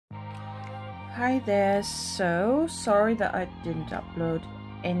Hi there, so sorry that I didn't upload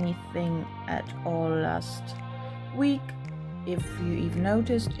anything at all last week, if you even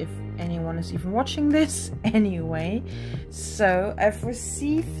noticed, if anyone is even watching this anyway. So I've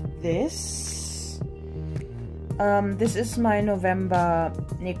received this. This is my November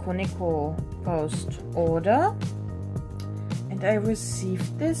NekoNeko Post order, and I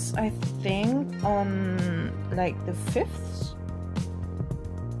received this I think on like the 5th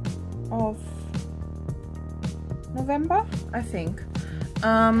of November, I think.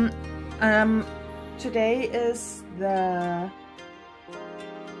 Today is the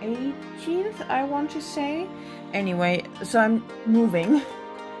 18th, I want to say. Anyway, so I'm moving.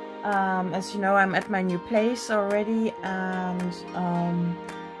 As you know, I'm at my new place already, and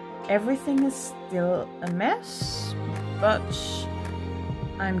everything is still a mess, but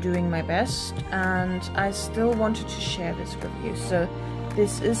I'm doing my best, and I still wanted to share this with you. So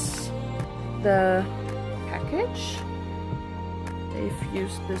this is the package. They've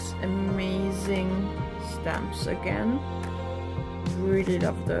used this amazing stamps again. Really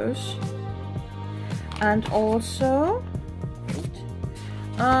love those. And also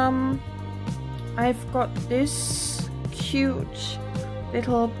I've got this cute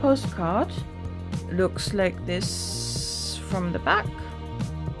little postcard. Looks like this from the back.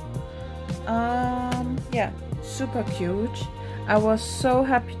 Yeah, super cute. I was so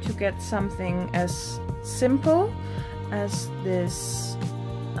happy to get something as simple as this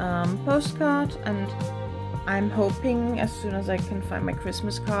postcard, and I'm hoping as soon as I can find my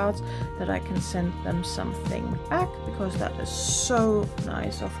Christmas cards that I can send them something back, because that is so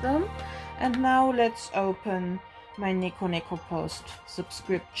nice of them. And now let's open my NekoNeko Post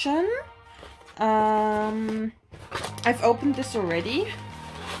subscription. I've opened this already,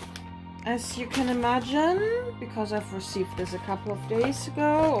 as you can imagine, because I've received this a couple of days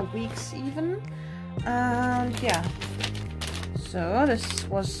ago, or weeks even. And yeah, so this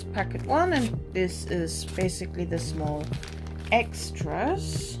was packet 1, and this is basically the small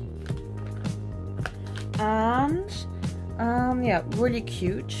extras. And yeah, really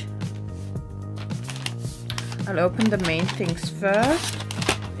cute. I'll open the main things first.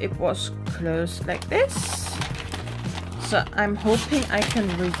 It was closed like this, so I'm hoping I can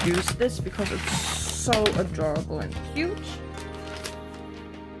reuse this because it's so adorable and cute.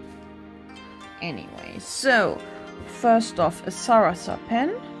 Anyway, so first off, a Sarasa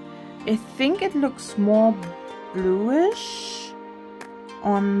pen. I think it looks more bluish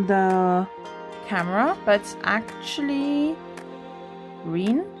on the camera, but it's actually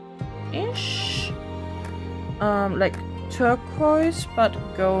greenish, like turquoise, but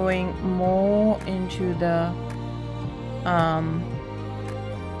going more into the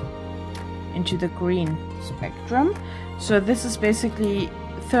green spectrum. So this is basically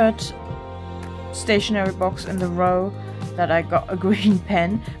third stationery box in the row that I got a green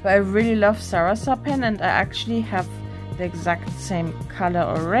pen, but I really love Sarasa pen, and I actually have the exact same color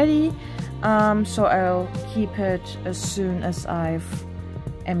already, so I'll keep it as soon as I've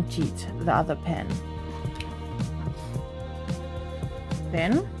emptied the other pen.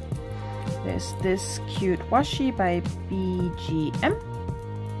 Then there's this cute washi by BGM.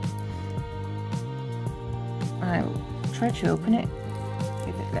 I'll try to open it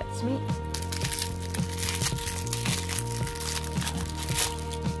if it lets me.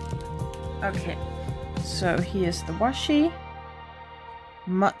 Okay, so here's the washi.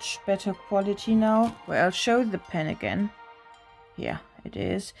 Much better quality now. Well, I'll show the pen again. Yeah, it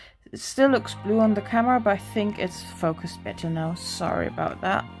is. It still looks blue on the camera, but I think it's focused better now. Sorry about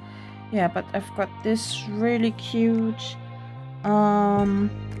that. Yeah, but I've got this really cute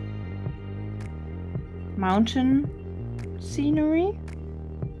mountain scenery,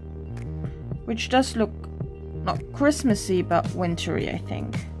 which does look not Christmassy but wintry, I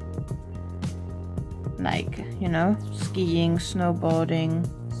think. Like, you know, skiing, snowboarding,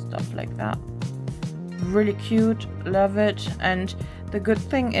 stuff like that. Really cute, love it. And the good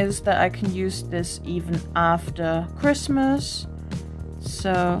thing is that I can use this even after Christmas.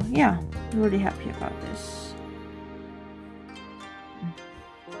 So yeah, really happy about this.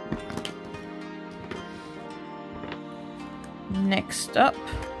 Next up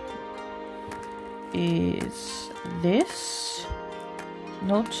is this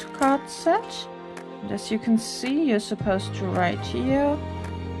note card set. And as you can see, you're supposed to write here,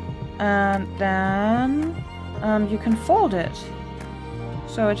 and then you can fold it.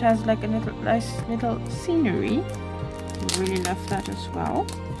 So it has like a nice little scenery. Really love that as well.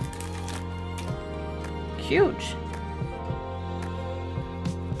 Cute.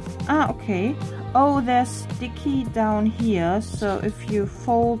 Ah, okay. Oh, they're sticky down here, so if you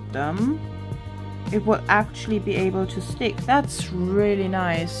fold them, it will actually be able to stick. That's really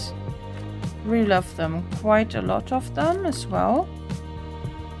nice. Really love them. Quite a lot of them as well.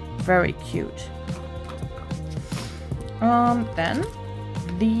 Very cute. Then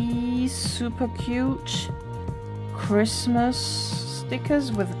these super cute Christmas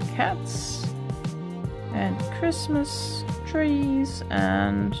stickers with cats and Christmas trees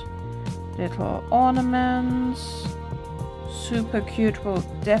and little ornaments. Super cute. We'll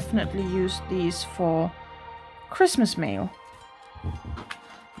definitely use these for Christmas mail.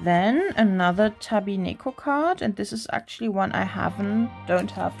 Then another Tabby Neko card, and this is actually one I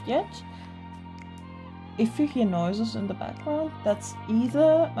don't have yet. If you hear noises in the background, that's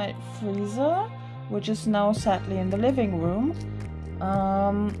either my freezer, which is now sadly in the living room,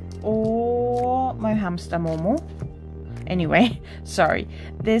 or my hamster Momo. Anyway, sorry.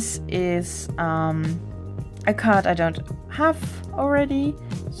 This is a card I don't have already,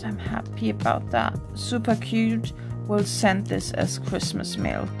 so I'm happy about that. Super cute. We'll send this as Christmas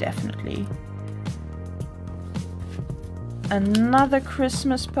mail, definitely. Another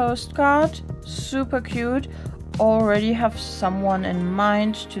Christmas postcard, super cute. Already have someone in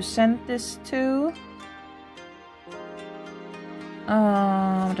mind to send this to.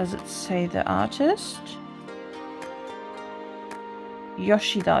 Does it say the artist?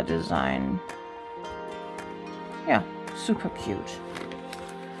 Yoshida Design. Yeah, super cute.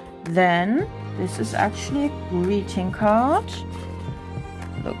 Then this is actually a greeting card.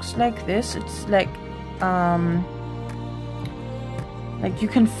 Looks like this. It's like you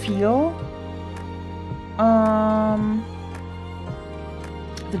can feel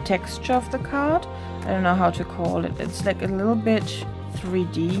the texture of the card. I don't know how to call it. It's like a little bit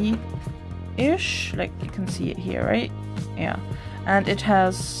 3D-ish. Like you can see it here, right? Yeah. And it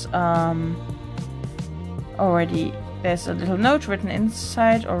has already, there's a little note written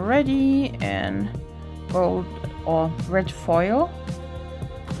inside already in gold or red foil.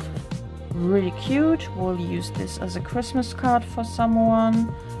 Really cute. We'll use this as a Christmas card for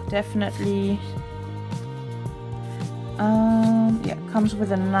someone, definitely. Yeah, comes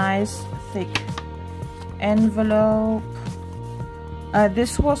with a nice thick envelope.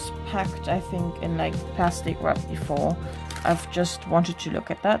 This was packed, I think, in like plastic wrap before. I've just wanted to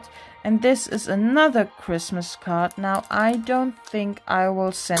look at that. And this is another Christmas card. Now, I don't think I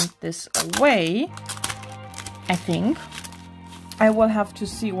will send this away. I think I will have to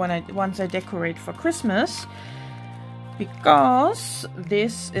see once I decorate for Christmas, because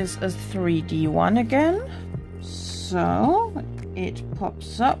this is a 3D one again. So it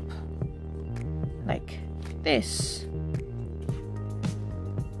pops up like this.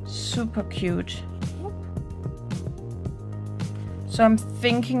 Super cute. So I'm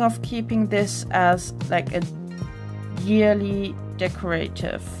thinking of keeping this as like a yearly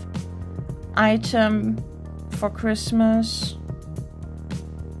decorative item for Christmas.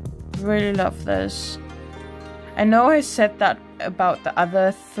 Really love this. I know I said that about the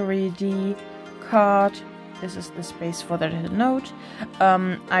other 3D card. This is the space for the little note.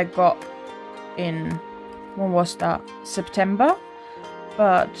 I got in, when was that? September.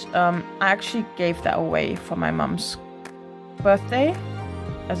 But I actually gave that away for my mom's birthday,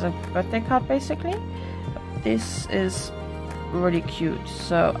 as a birthday card basically. This is really cute,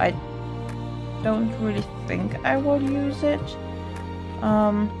 so I don't really think I will use it,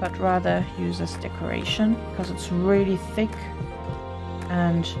 but rather use as decoration, because it's really thick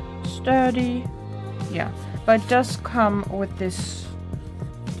and sturdy. Yeah, but it does come with this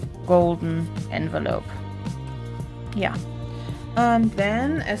golden envelope. Yeah, and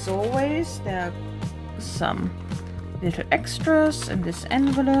then as always there are some little extras in this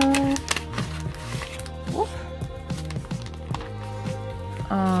envelope.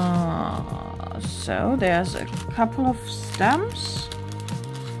 So there's a couple of stamps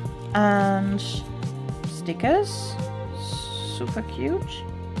and stickers. Super cute.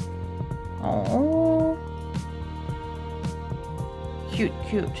 Oh,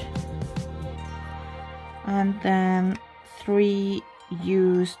 cute. And then 3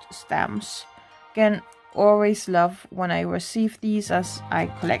 used stamps. Again, always love when I receive these, as I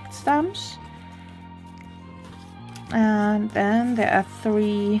collect stamps. And then there are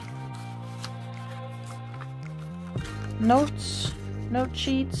 3 note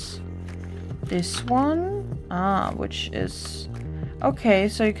sheets. This one, which is okay,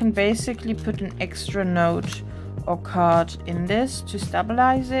 so you can basically put an extra note or card in this to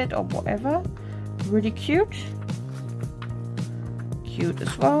stabilize it or whatever. Really cute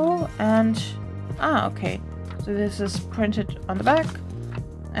as well. And okay, so this is printed on the back,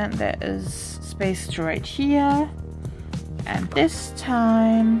 and there is space to write here. And this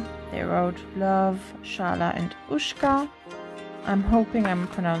time They wrote Love, Shala and Ushka. I'm hoping I'm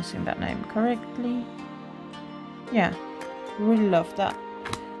pronouncing that name correctly. Yeah, really love that.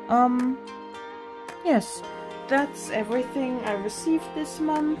 Yes, that's everything I received this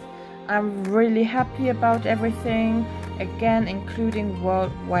month. I'm really happy about everything. Again, including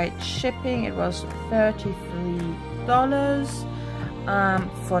worldwide shipping, it was $33.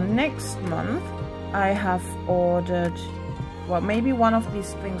 For next month, I have ordered, well, maybe one of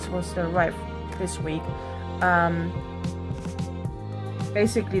these things will still arrive this week.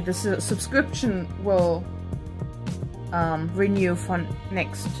 Basically, the subscription will renew for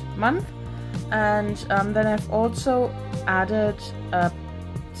next month, and then I've also added a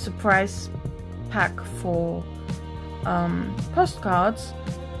surprise pack for postcards.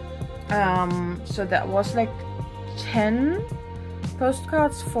 So that was like 10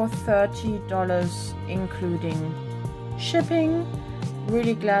 postcards for $30 including shipping.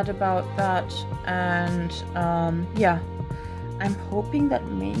 Really glad about that. And yeah, I'm hoping that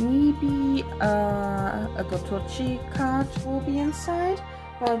maybe a Gotochi card will be inside,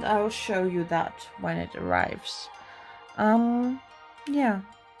 but I'll show you that when it arrives. Yeah,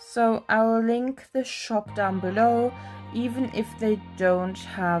 so I'll link the shop down below. Even if they don't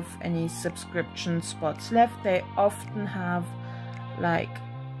have any subscription spots left, they often have like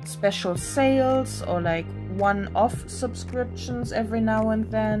special sales or like one-off subscriptions every now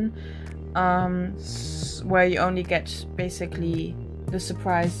and then, where you only get basically the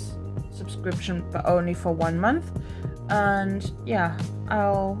surprise subscription but only for 1 month. And yeah,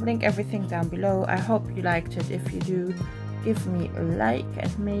 I'll link everything down below. I hope you liked it. If you do, give me a like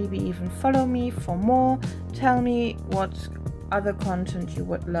and maybe even follow me for more. Tell me what other content you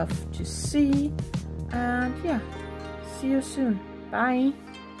would love to see, and yeah, see you soon. Bye.